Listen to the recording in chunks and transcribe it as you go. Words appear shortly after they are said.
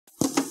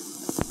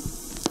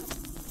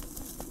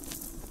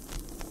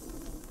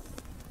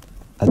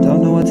I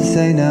don't know what to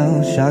say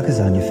now, shock is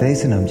on your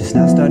face and I'm just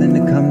now starting to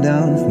come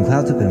down from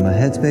clouds up in my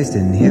headspace.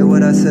 Didn't hear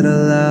what I said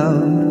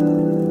aloud,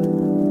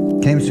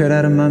 came straight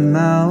out of my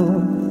mouth.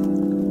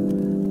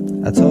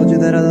 I told you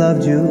that I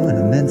loved you and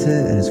I meant it,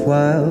 and it's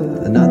wild,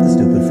 and not the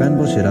stupid friend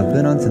bullshit I've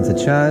been on since a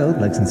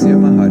child. Like sincere,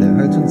 my heart, it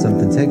hurts when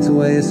something takes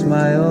away a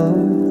smile.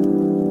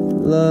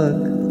 Look,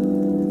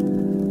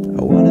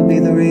 I wanna be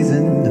the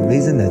reason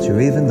that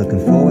you're even looking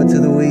forward to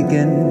the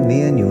weekend.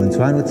 Me and you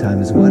entwined with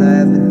time is what I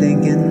have been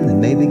thinking, and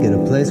maybe get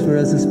a place for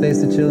us in space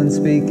to chill and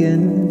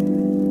speaking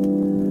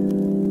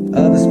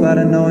of a spot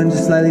I know and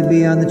just slightly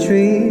beyond the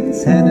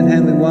trees. Hand in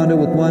hand we wander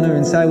with wonder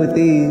inside with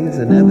ease.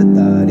 I never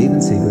thought,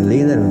 even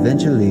secretly, that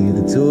eventually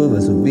the two of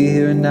us would be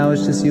here, and now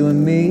it's just you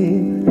and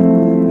me.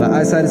 My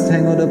eyesight is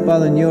tangled up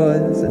all in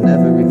yours. I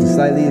never even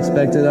slightly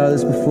expected all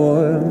this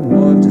before.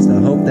 More of just a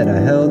hope that I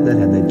held, that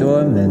had the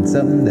door meant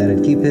something that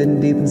I'd keep hidden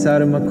deep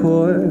inside of my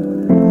core.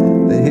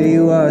 But here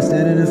you are,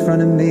 standing in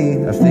front of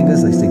me, our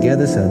fingers laced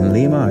together.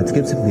 Suddenly my heart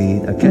skips a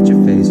beat. I catch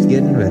your face,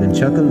 getting red and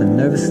chuckling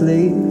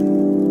nervously.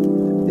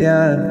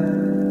 Yeah,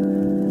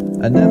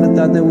 I never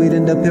thought that we'd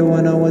end up here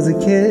when I was a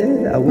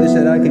kid. I wish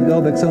that I could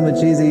go back, so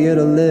much easier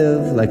to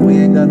live. Like we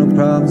ain't got no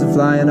problems of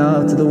flying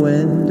off to the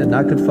wind, and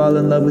I could fall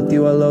in love with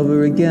you all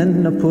over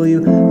again. I'll pull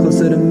you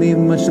closer to me,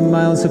 much to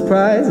my own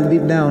surprise. And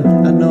deep down,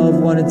 I know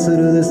I've wanted to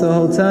do this the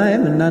whole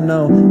time, and I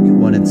know you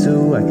wanted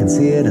to. I can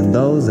see it in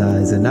those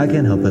eyes, and I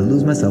can't help but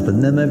lose myself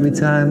in them every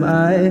time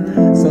I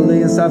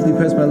slowly and softly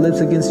press my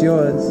lips against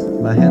yours.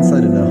 My hands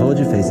sliding to hold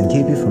your face and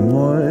keep you for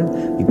more.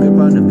 You grip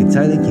onto me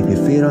tightly, keep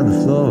your feet on the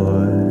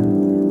floor.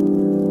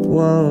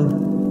 Whoa,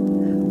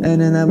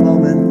 and in that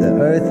moment the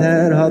earth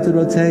had halted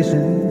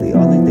rotation. The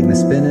only thing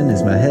that's spinning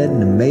is my head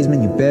in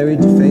amazement. You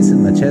buried your face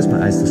in my chest,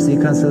 my eyes still see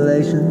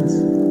constellations.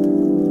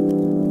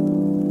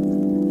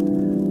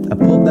 I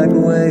pulled back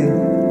away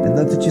and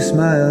looked at you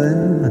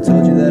smiling. I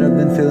told you that I've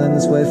been feeling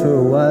this way for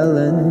a while,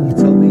 and you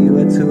told me you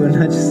had too, and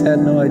I just had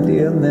no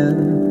idea, man.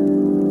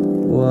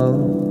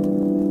 Whoa,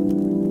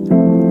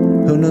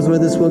 who knows where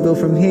this will go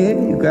from here?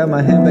 You grab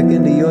my hand back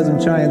into yours, I'm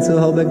trying to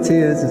hold back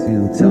tears as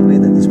you tell me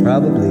that this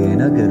probably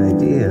ain't a good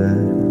idea.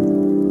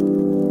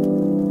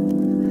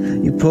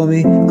 You pull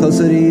me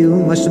closer to you,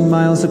 much to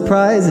my own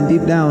surprise, and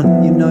deep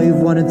down, you know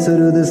you've wanted to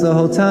do this the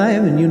whole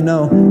time, and you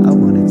know I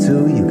wanted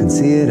to. You can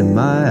see it in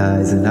my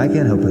eyes, and I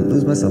can't help but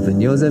lose myself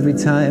in yours every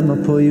time I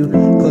pull you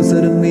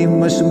closer to me,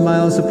 much to my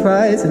own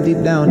surprise, and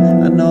deep down,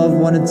 I know I've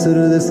wanted to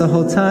do this the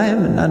whole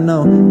time, and I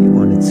know you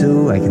wanted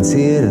to. I can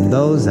see it in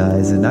those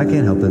eyes, and I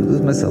can't help but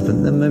lose myself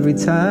in them every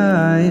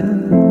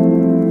time.